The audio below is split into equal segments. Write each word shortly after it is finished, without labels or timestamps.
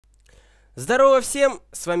Здорово всем,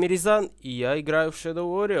 с вами Рязан, и я играю в Shadow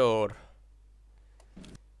Warrior.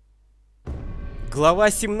 Глава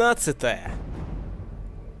 17.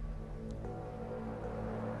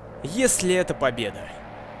 Если это победа.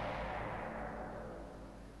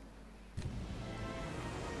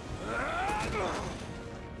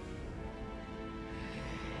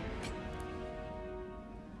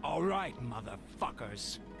 All right,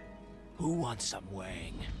 motherfuckers. Who wants some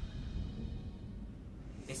wing?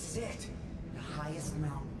 This is it. The highest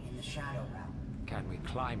mountain in the Shadow Realm. Can we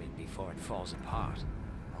climb it before it falls apart?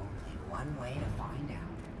 Only one way to find out.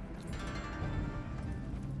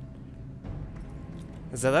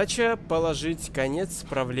 Задача положить конец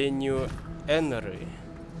правлению Эннеры.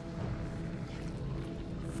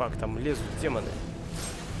 Фак, там лезут демоны.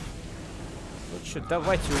 Ну чё,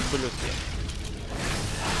 давайте, ублюдки.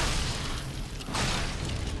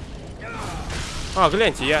 А,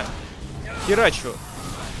 гляньте, я херачу.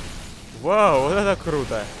 Вау, вот это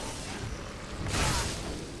круто.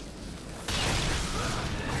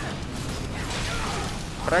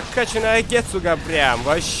 Прокачанная Гетсуга прям,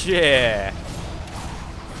 вообще.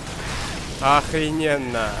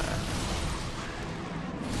 Охрененно.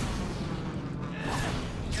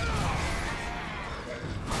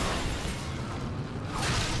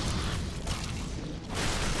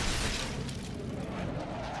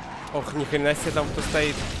 Ох, ни хрена себе там кто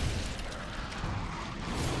стоит.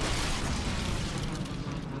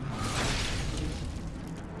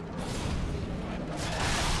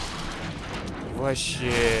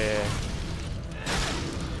 Вообще.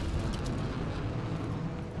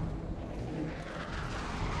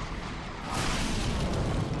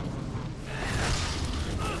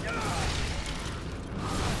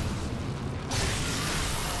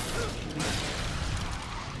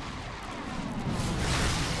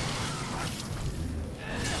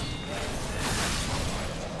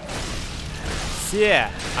 Все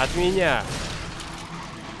от меня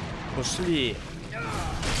ушли.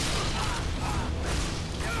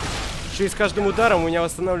 Еще и с каждым ударом у меня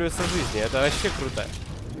восстанавливается жизнь. Это вообще круто.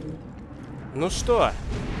 Ну что,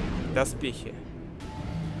 доспехи.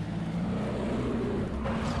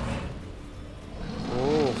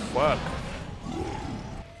 О, фак.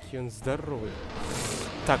 Какой он здоровый.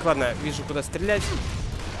 Так, ладно, вижу, куда стрелять.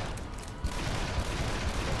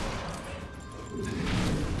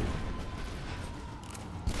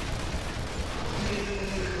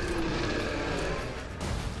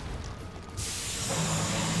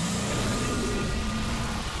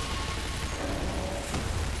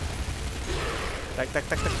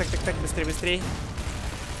 Так, быстрее, быстрее.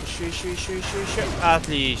 Еще.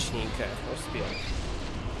 Отличненько, успел.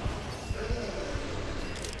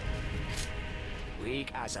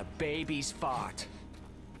 Weak as a baby's fart.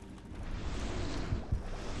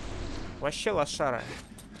 Вообще лошара.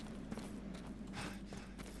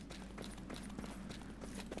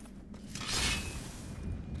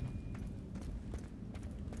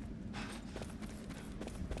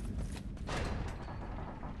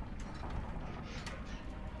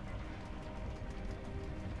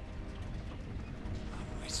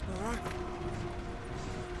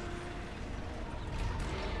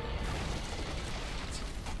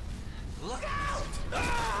 Look out!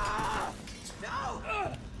 Ah!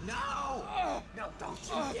 No! No, don't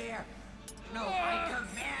you dare! No, I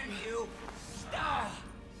command you! Stop!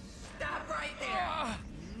 Stop right there!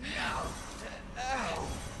 No!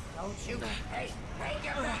 Don't you... Hey,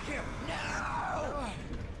 get back here! No!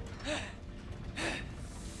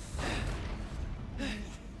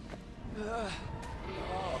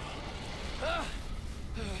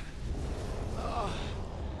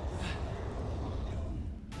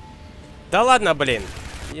 Да ладно, блин.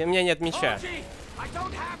 У меня нет меча.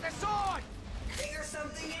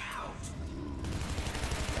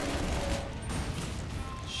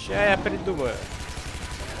 Ща я придумаю.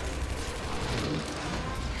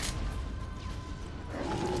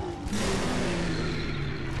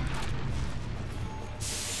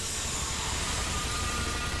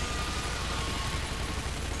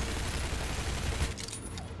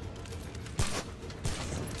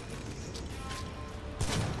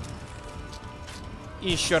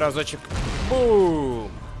 И еще разочек.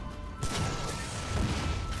 Бум!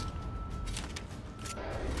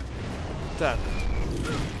 Так.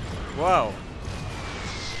 Вау.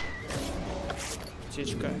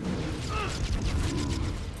 Течка.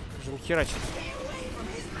 Жим херачит.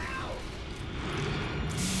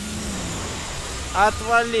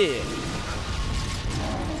 Отвали!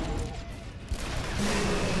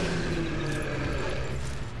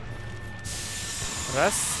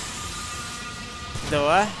 Раз.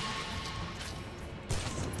 Два.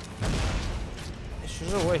 Еще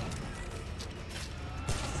живой.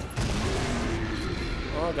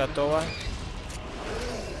 О, готово.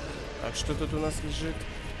 Так, что тут у нас лежит?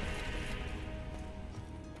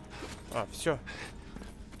 А, все.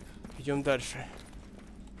 Идем дальше.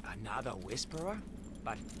 Another whisperer?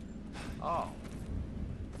 But... Oh.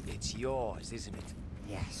 It's yours, isn't it?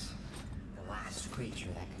 Yes. The last creature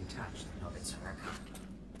that can touch the Novitz Archon.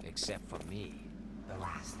 Except for me. The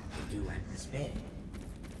last that will do Emperor's bidding.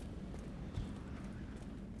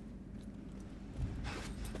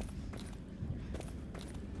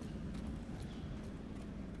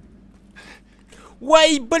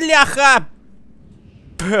 Ой, бляха!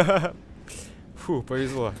 Фу,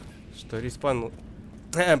 повезло, что респан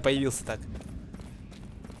появился так.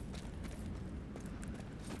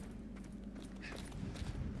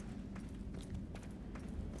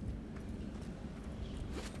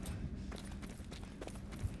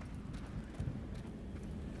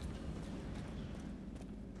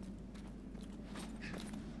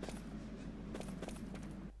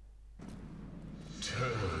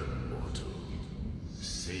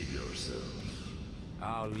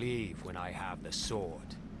 I'll leave when I have the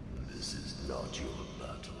sword. This is not your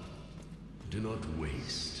battle. Do not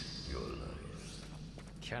waste your life.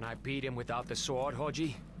 Can I beat him without the sword,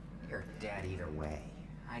 Hoji? You're dead either way.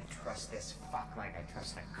 I trust this fuck like I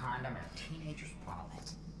trust a condom and a teenager's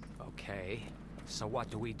wallet. Okay. So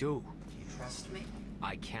what do we do? Do you trust me?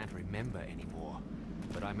 I can't remember anymore,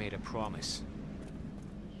 but I made a promise.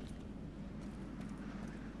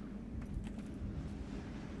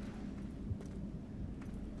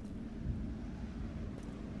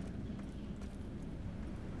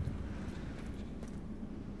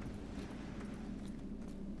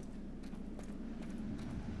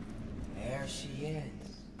 There she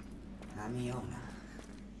is. Amiona.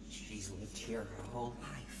 She's lived here her whole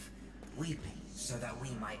life, weeping so that we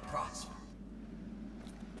might prosper.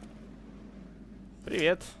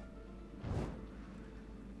 Привет.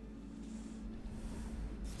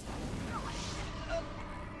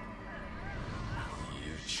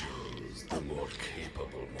 You chose the more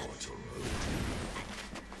capable mortal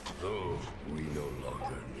though we no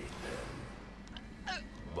longer need them.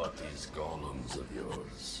 But these golems of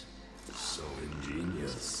yours, so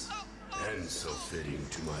ingenious and so fitting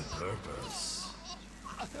to my purpose.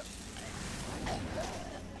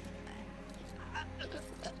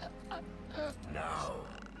 Now,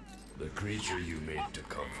 the creature you made to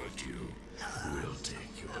comfort you will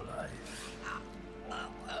take your life.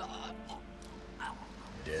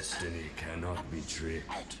 Destiny cannot be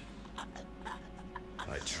tricked.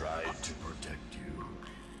 I tried to protect you,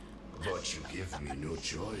 but you give me no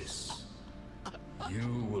choice.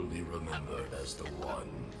 You will be remembered as the one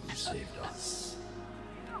who saved us.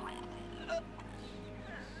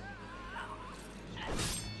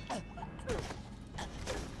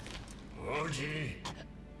 Oji,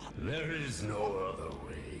 there is no other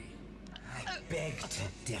way. I beg to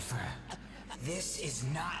differ. This is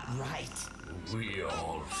not right. We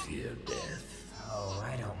all fear death. Oh,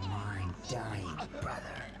 I don't mind dying,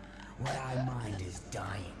 brother. What I mind is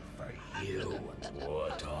dying for you.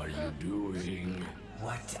 What are you doing?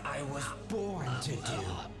 What I was born to do.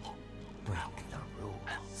 Break the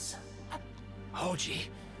rules. Hoji,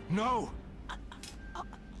 no!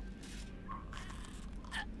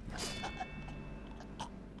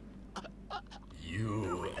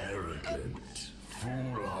 You arrogant,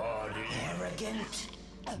 foolhardy. Arrogant?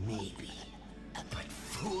 Maybe. But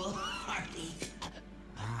foolhardy?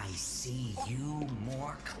 I see you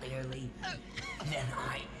more clearly than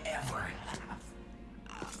I ever have.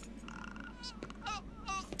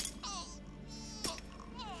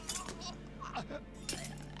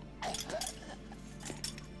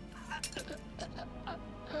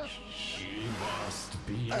 She must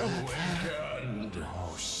be awakened.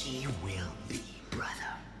 Oh, she will be,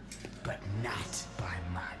 brother. But not by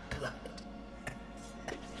my blood.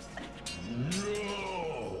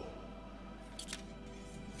 No!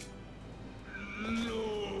 No!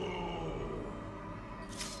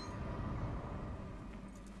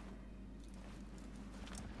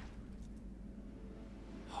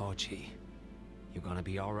 Hoji, you gonna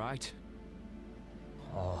be alright?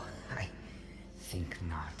 Oh, I think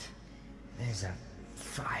not. There's a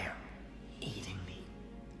fire eating me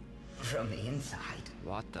from the inside.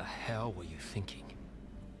 What the hell were you thinking?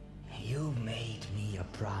 You made me a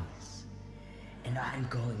promise, and I'm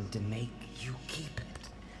going to make you keep it.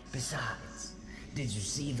 Besides, did you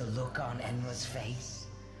see the look on Enra's face?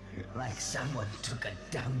 Like someone took a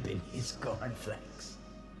dump in his cornflakes.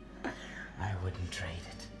 I wouldn't trade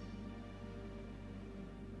it.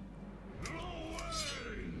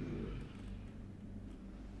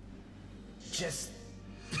 Just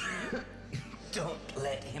don't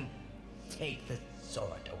let him take the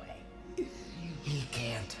sword away. He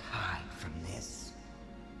can't hide from this.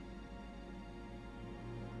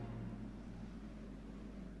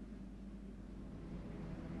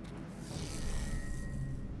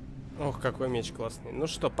 Ох, какой меч классный. Ну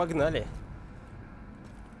что, погнали.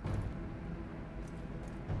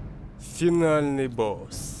 Финальный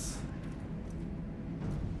босс.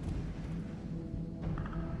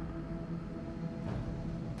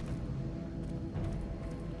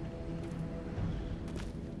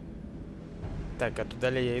 Так, а туда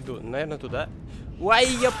ли я иду? Наверное, туда. Уай,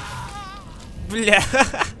 я... Бля.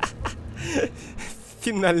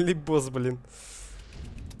 Финальный босс, блин.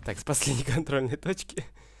 Так, с последней контрольной точки.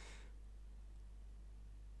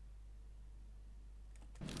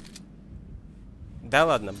 Да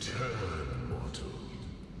ладно.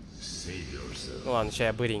 Ладно, сейчас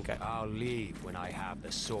я быренько. I'll leave when I have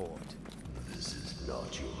the sword. This is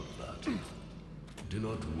not your battle. Do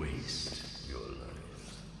not waste your life.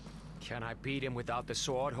 Can I beat him without the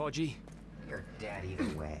sword, Hoji? You're dead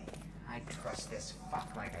either way. I trust this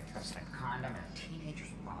fuck like I trust a condom and a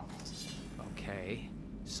teenager's wallet. Okay.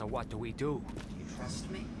 So what do we do? You trust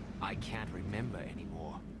me? I can't remember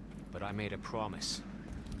anymore, but I made a promise.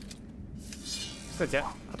 Кстати, а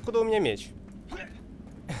откуда у меня меч?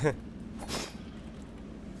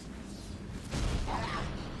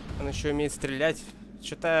 Он еще умеет стрелять.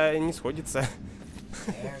 Что-то не сходится.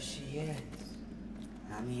 There she is.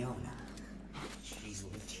 Amiona. She's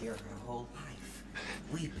lived here her whole life,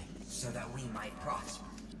 weeping so that we might prosper.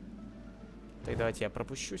 Так, давайте я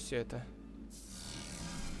пропущу все это.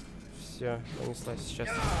 Все, понеслась сейчас.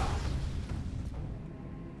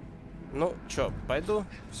 Ну, чё, пойду.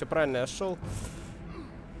 Все правильно я шел.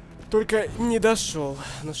 Только не дошел.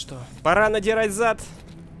 Ну что, пора надирать зад.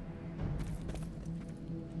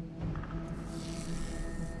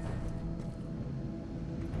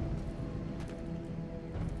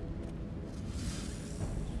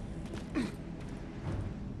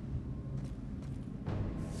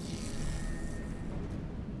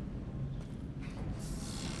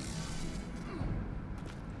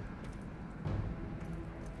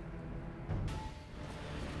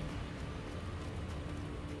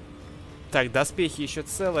 Так, доспехи еще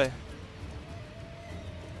целые.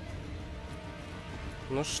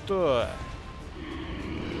 Ну что?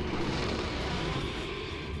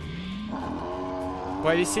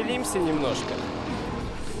 Повеселимся немножко.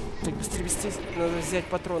 Так, быстрее, быстрее. Надо взять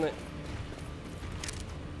патроны.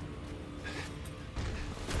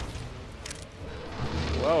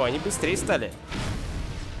 Вау, они быстрее стали.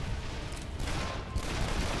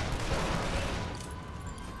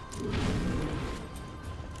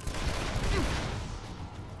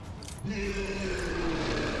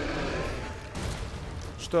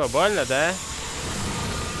 Что, больно, да?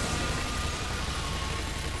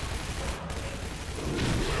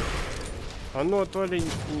 А ну, то ли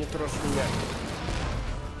не трожь меня.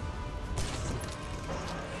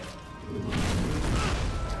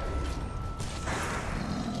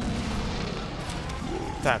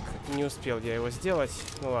 Так, не успел я его сделать.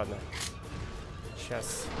 Ну ладно.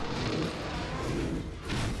 Сейчас.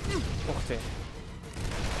 Ух ты.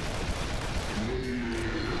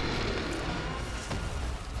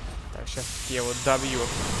 Так, сейчас я его добью.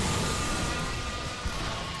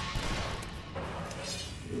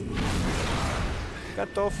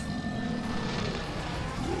 Готов.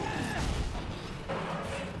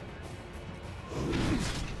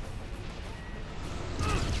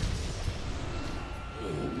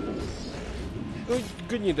 Ну,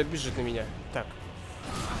 гнида бежит на меня. Так.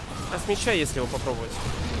 А с меча, если его попробовать.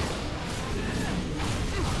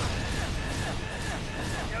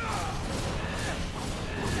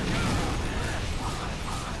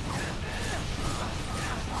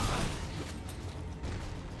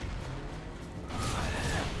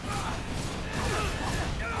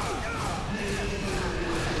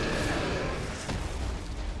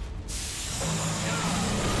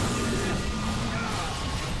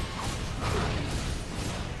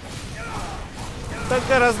 Так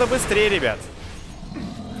гораздо быстрее, ребят.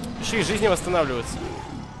 Еще и жизни восстанавливаются.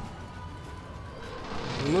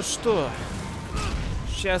 Ну что,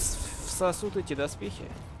 сейчас всосут эти доспехи.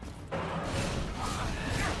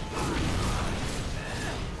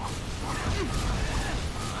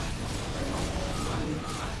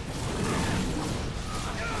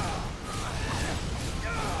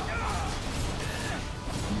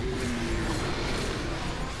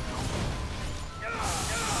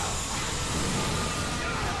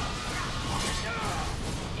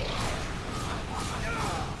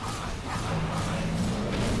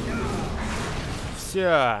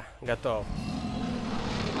 Все, готов.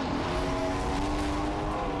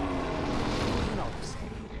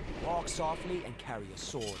 softly and carry a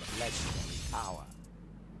sword of legendary power.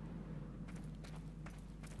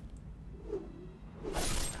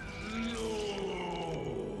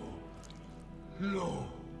 No,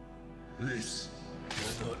 this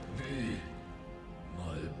cannot be,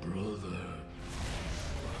 my brother.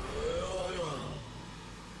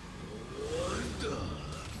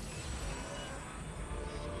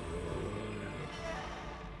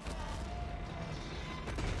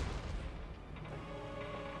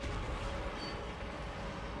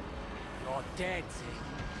 You're dead, Zig.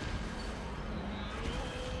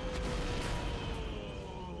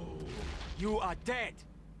 You are dead.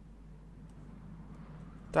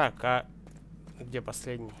 Так, а где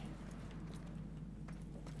последний?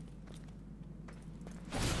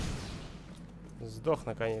 Сдох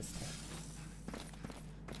наконец-то.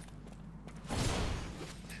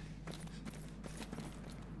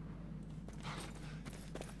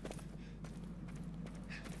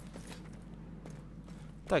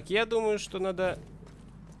 Так, я думаю, что надо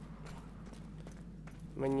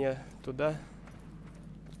мне туда.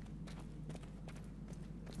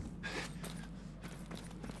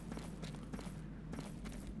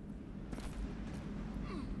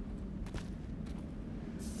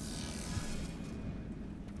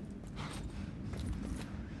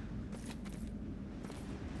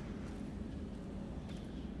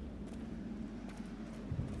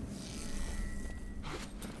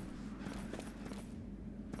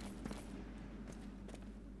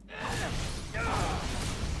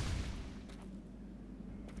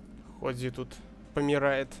 Ходи тут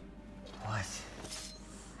помирает. What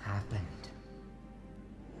happened?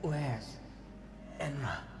 Where's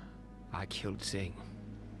Enra? I killed Zing.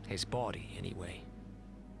 His body, anyway.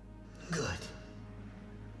 Good.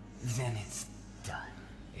 Then it's done.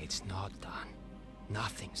 It's not done.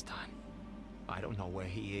 Nothing's done. I don't know where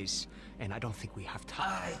he is, and I don't think we have time.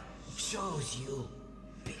 I chose you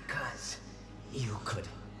because you could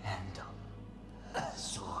handle a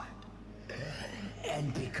sword.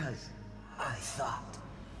 And because I thought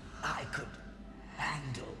I could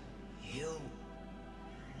handle you.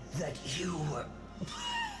 That you were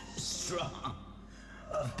strong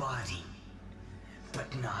of body, but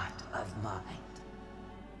not of mind.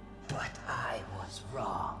 But I was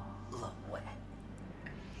wrong, Luwen.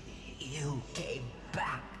 You came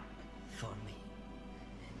back for me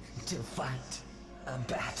to fight a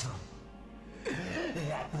battle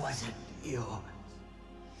that wasn't yours.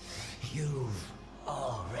 You've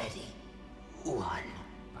already won.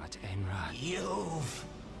 But Enra... You've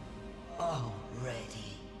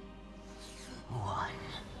already won.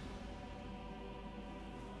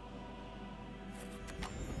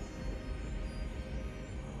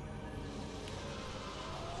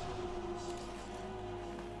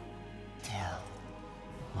 Tell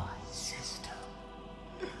my sister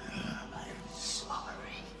I'm sorry.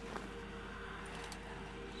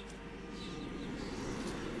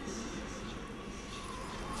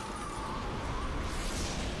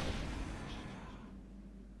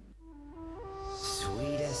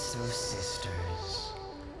 Sweetest of sisters,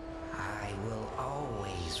 I will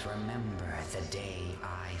always remember the day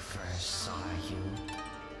I first saw you.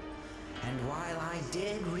 And while I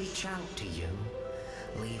did reach out to you,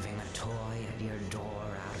 leaving a toy at your door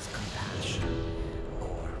out of compassion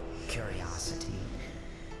or curiosity,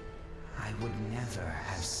 I would never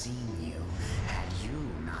have seen you had you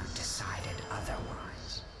not decided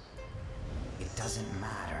otherwise. It doesn't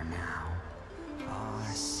matter now.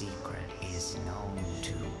 Our secret is known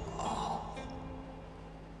to all.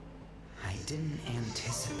 I didn't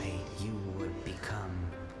anticipate you would become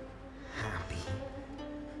happy,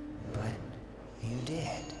 but you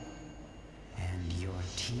did. And your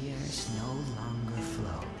tears no longer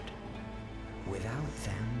flowed. Without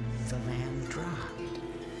them, the land dropped,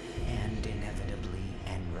 and inevitably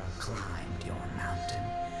Enra climbed your mountain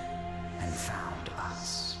and found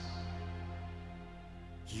us.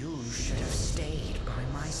 You should have stayed by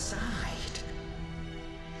my side.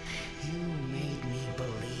 You made me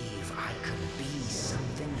believe I could be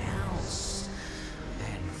something else.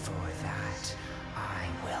 And for that, I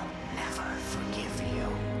will never forgive you.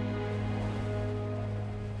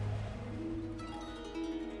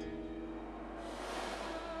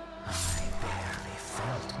 I barely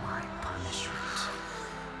felt my punishment.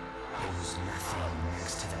 It was nothing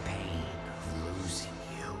next to the pain of losing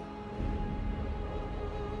you.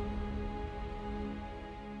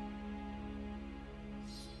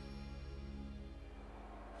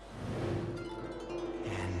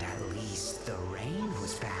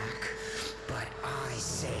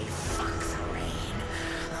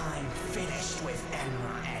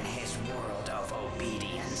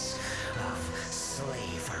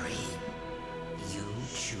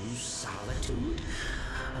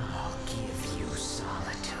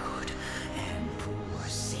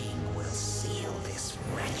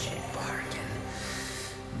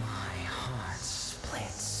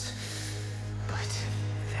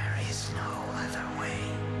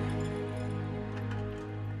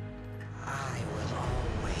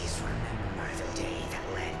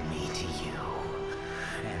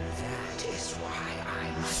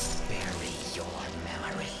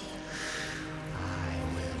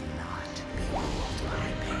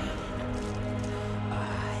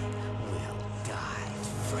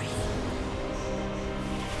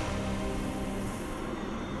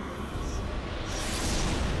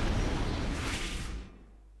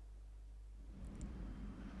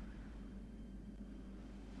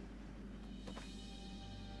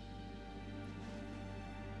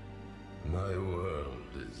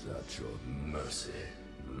 at your mercy,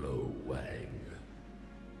 Lo Wang.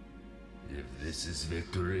 If this is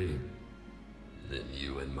victory, then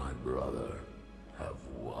you and my brother have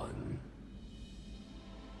won.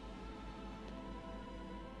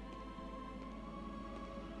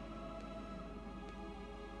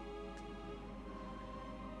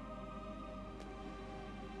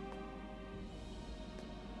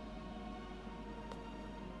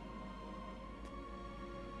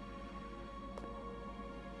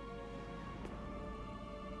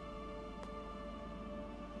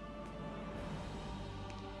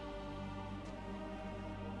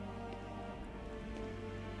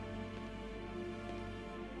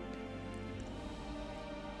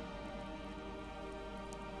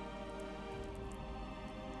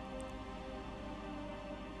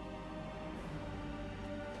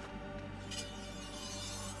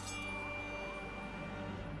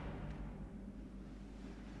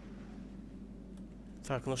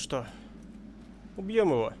 Так, ну что? Убьем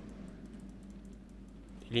его?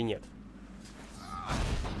 Или нет?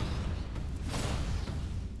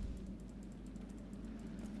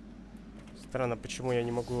 Странно, почему я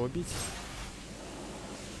не могу его убить.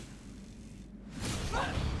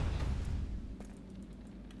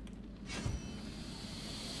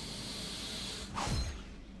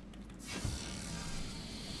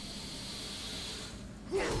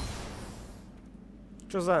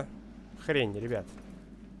 Что за хрень, ребят?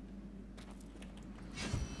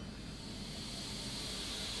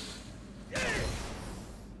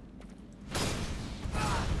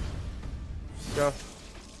 Все.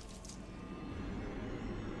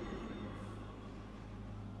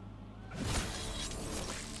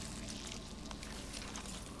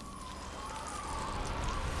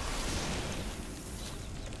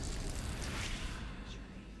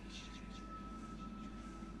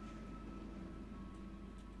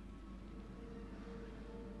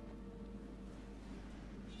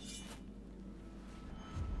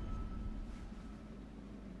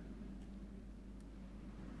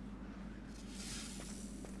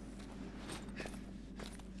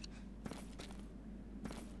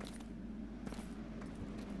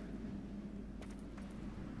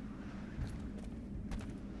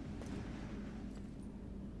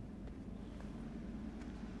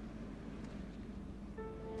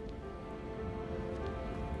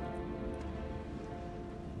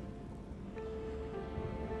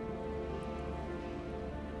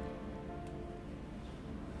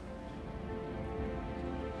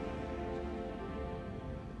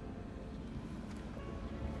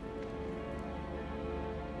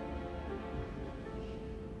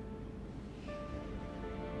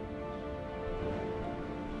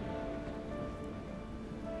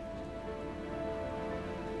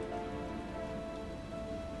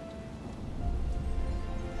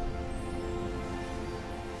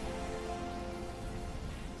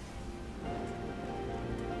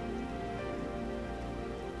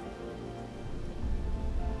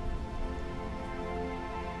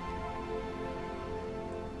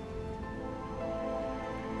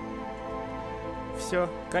 Все,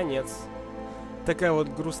 конец. Такая вот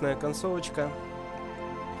грустная концовочка.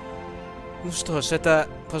 Ну что ж, это,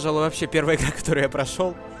 пожалуй, вообще первая игра, которую я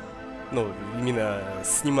прошел. Ну, именно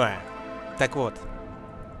снимая. Так вот,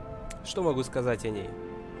 что могу сказать о ней?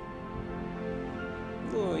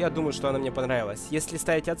 Ну, я думаю, что она мне понравилась. Если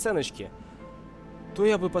ставить оценочки, то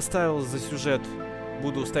я бы поставил за сюжет,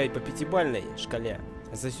 буду ставить по 5-бальной шкале.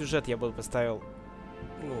 За сюжет я бы поставил,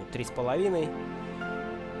 ну,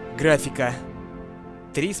 3,5. Графика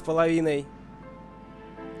 3,5.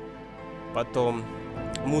 Потом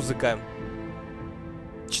музыка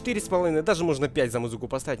 4,5. Даже можно 5 за музыку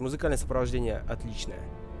поставить. Музыкальное сопровождение отличное.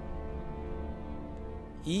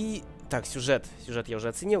 И так, сюжет я уже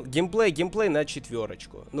оценил. Геймплей на 4.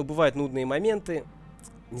 Ну, бывают нудные моменты.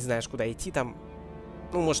 Не знаешь, куда идти там.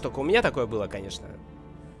 Ну, может, только у меня такое было, конечно.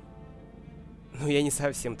 Но я не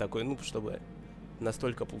совсем такой нуб, чтобы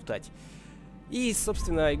настолько плутать. И,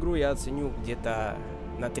 собственно, игру я оценю где-то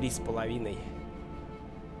на 3,5.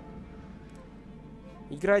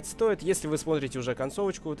 Играть стоит, если вы смотрите уже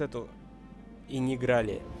концовочку вот эту и не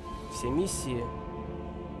играли все миссии.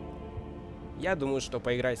 Я думаю, что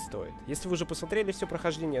поиграть стоит. Если вы уже посмотрели все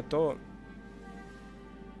прохождение, то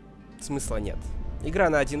смысла нет. Игра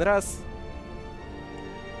на один раз.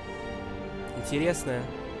 Интересная.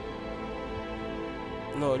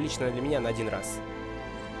 Но лично для меня на один раз.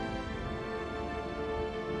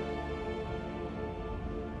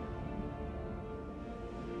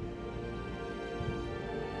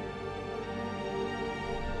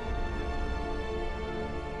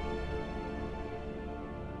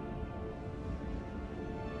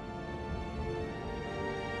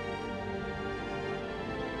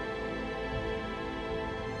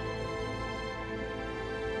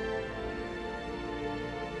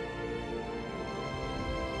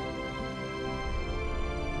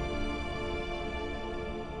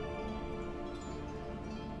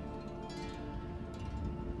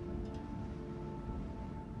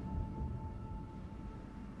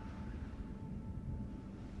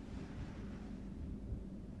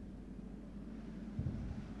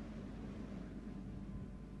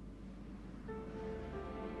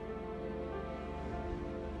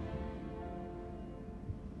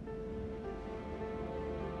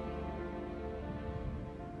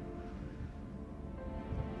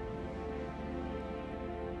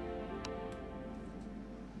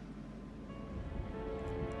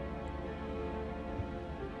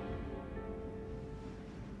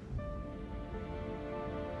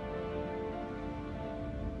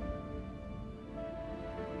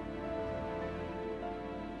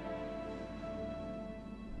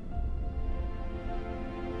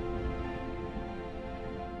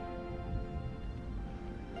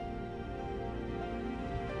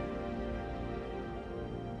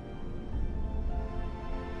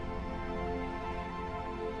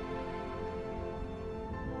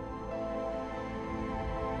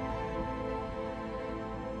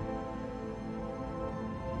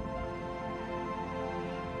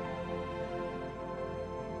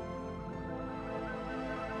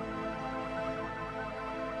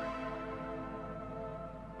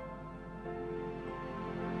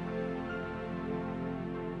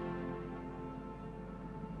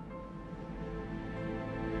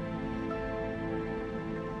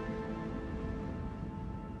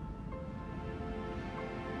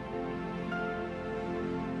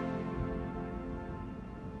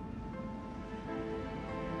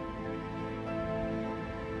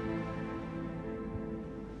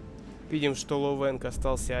 Видим, что Лоуэнк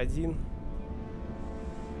остался один.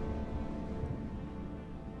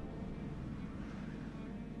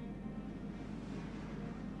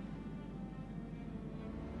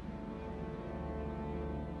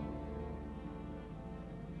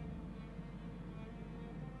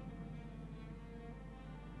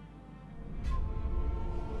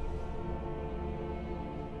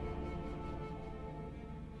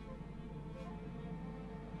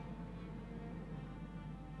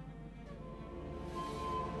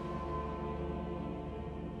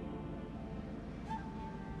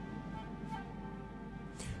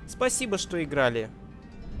 Спасибо, что играли.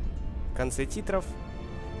 В конце титров.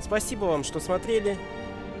 Спасибо вам, что смотрели.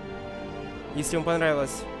 Если вам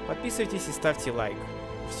понравилось, подписывайтесь и ставьте лайк.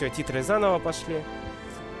 Все, титры заново пошли.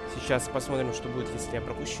 Сейчас посмотрим, что будет, если я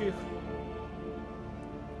пропущу их.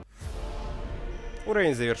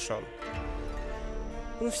 Уровень завершен.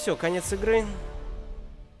 Ну все, конец игры.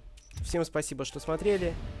 Всем спасибо, что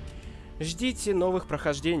смотрели. Ждите новых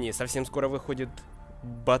прохождений. Совсем скоро выходит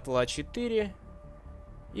Батла 4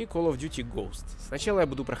 и Call of Duty Ghost. Сначала я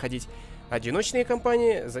буду проходить одиночные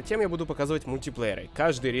кампании, затем я буду показывать мультиплееры.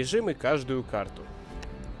 Каждый режим и каждую карту.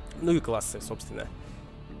 Ну и классы, собственно.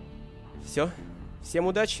 Все. Всем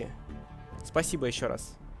удачи. Спасибо еще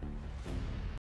раз.